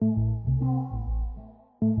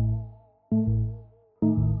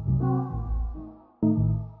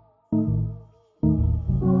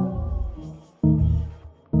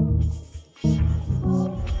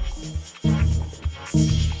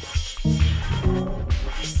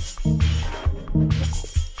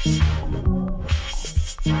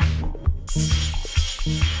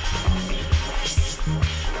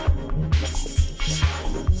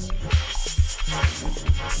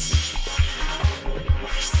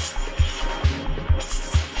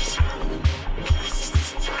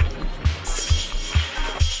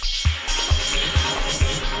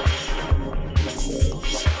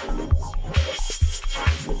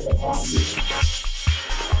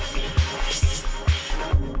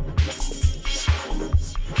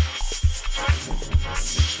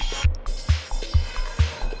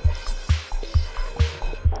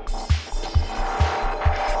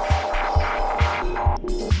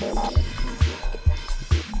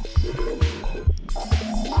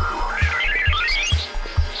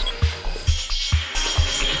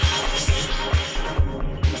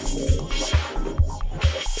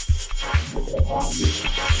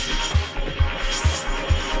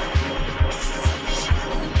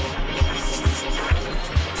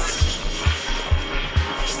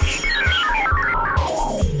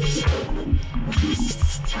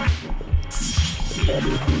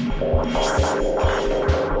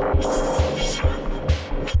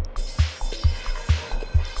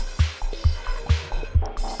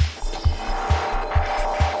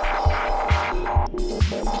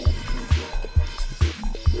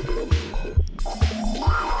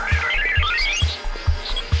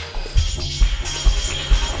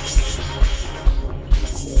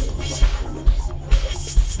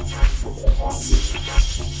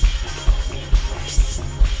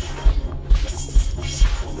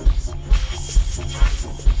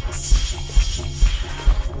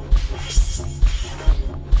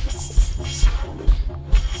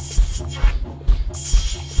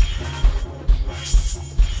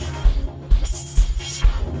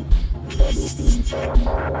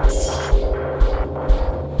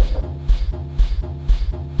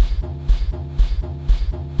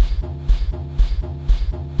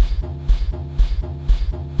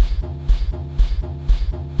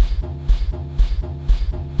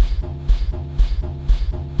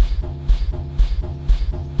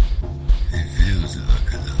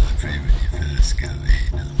let's go in.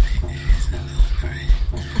 Here's the library.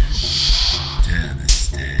 Down the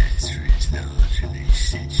stairs, for it's largely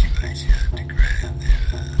situated underground,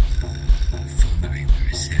 there are, following the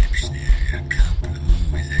reception area, a couple of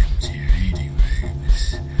always empty reading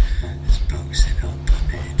rooms. There's books in up on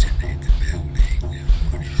it to leave the building.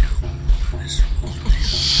 One is on, one is one, one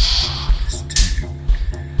is two.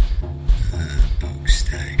 Book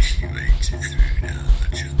stacks you enter through an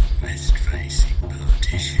arch on the west-facing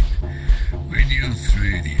partition. When you're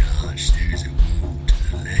through the arch, there's a wall to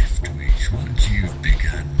the left, which, once you've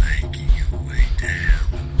begun making your way down,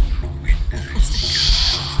 the wall of windows that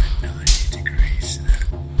goes off at 90 degrees to that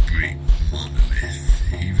brick monolith.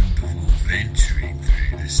 Even before venturing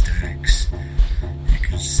through the stacks, it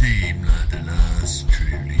can seem like the last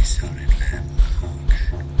truly solid landmark.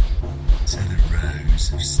 So the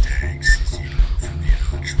rows of stacks, as you look from the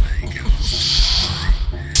archway, go off to the right,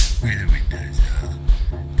 where the windows are,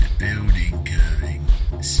 the building curving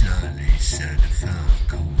slightly so the far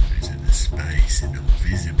corners of the space are not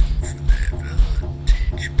visible from that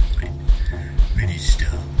vantage point. When you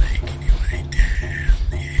start making your way down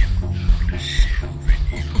the endless shelving,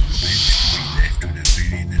 you will eventually be left with a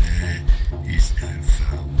feeling that there is no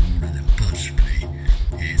far wall and that possibly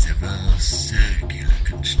is a vast circular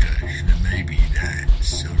construction, and maybe that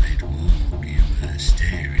solid wall you were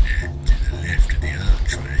staring at to the left of the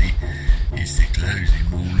archway is the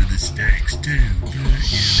closing wall of the stacks too, but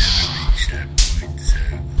you never reach that point, so,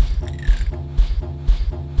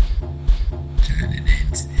 turning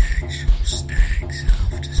into the actual stacks,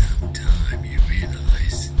 after some time you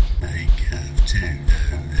realise they curve too,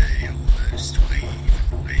 though they almost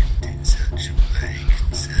weave and wend in such a way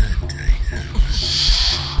concern takes over.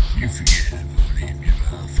 You forget the volume you're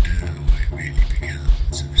after, or it really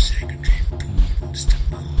becomes of secondary importance to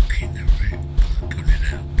marking the route by pulling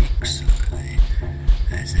out books slightly,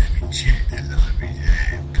 as having checked the library's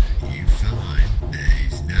app, you find there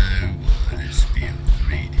is no wireless beyond the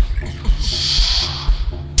reading room.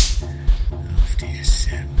 After your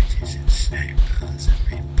sandwiches and snack bars have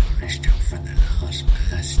been polished off and the last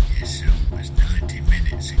person you saw was 90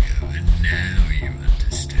 minutes ago, and now you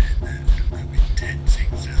understand that look of intense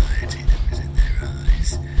anxiety that was in their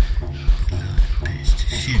eyes, the light appears to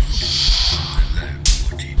shift.